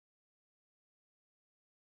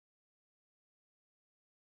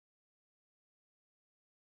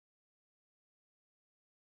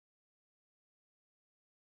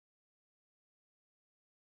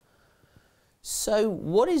So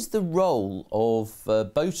what is the role of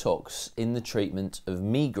Botox in the treatment of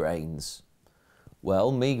migraines?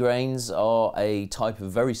 Well, migraines are a type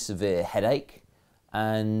of very severe headache,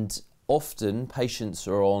 and often patients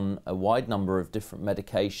are on a wide number of different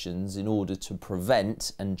medications in order to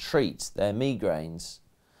prevent and treat their migraines.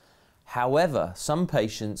 However, some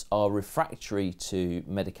patients are refractory to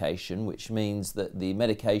medication, which means that the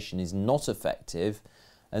medication is not effective,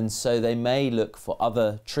 and so they may look for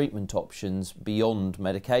other treatment options beyond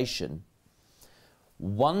medication.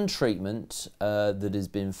 One treatment that has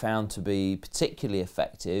been found to be particularly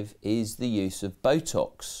effective is the use of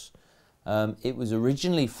Botox. It was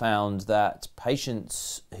originally found that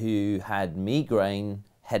patients who had migraine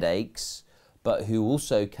headaches, but who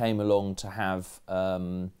also came along to have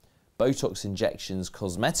Botox injections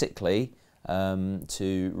cosmetically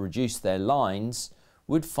to reduce their lines,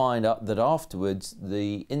 would find out that afterwards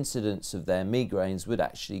the incidence of their migraines would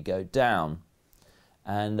actually go down.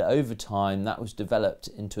 And over time that was developed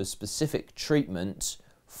into a specific treatment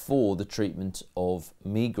for the treatment of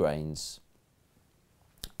migraines.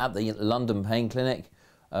 At the London Pain Clinic,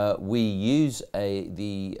 we use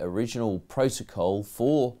the original protocol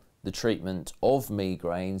for the treatment of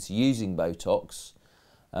migraines using Botox.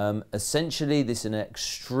 Essentially, this is an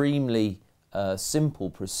extremely simple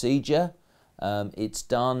procedure. It's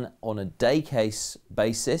done on a day case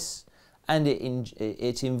basis, and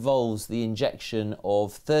it involves the injection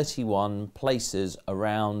of 31 places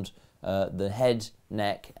around the head,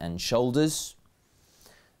 neck and shoulders.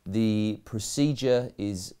 The procedure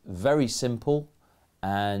is very simple,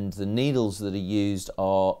 and the needles that are used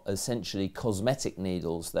are essentially cosmetic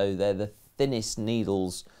needles, though they're the thinnest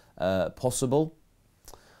needles possible.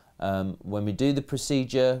 When we do the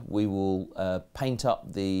procedure, we will paint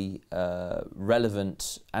up the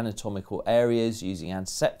relevant anatomical areas using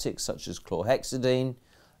antiseptics such as chlorhexidine.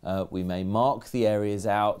 We may mark the areas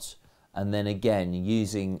out, and then again,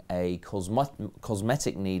 using a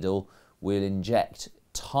cosmetic needle, we'll inject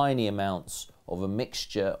tiny amounts of a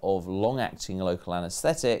mixture of long-acting local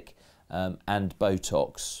anesthetic and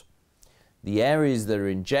Botox. The areas that are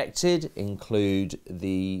injected include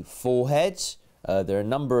the forehead. There are a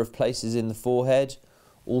number of places in the forehead,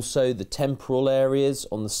 also the temporal areas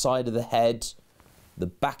on the side of the head, the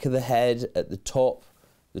back of the head at the top,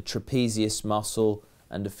 the trapezius muscle,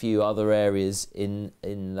 and a few other areas in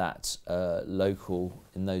those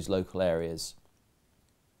local areas.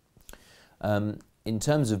 In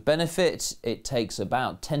terms of benefit, it takes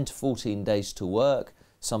about 10 to 14 days to work,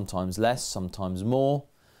 sometimes less, sometimes more.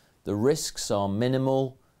 The risks are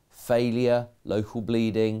minimal: failure, local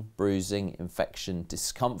bleeding, bruising, infection,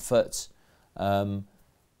 discomfort.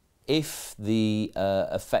 If the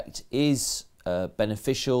effect is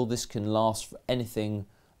beneficial, this can last for anything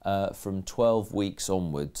from 12 weeks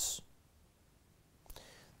onwards.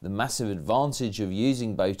 The massive advantage of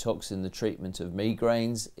using Botox in the treatment of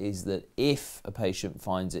migraines is that if a patient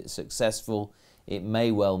finds it successful, it may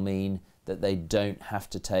well mean that they don't have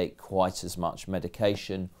to take quite as much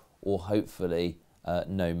medication, or hopefully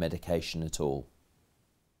no medication at all.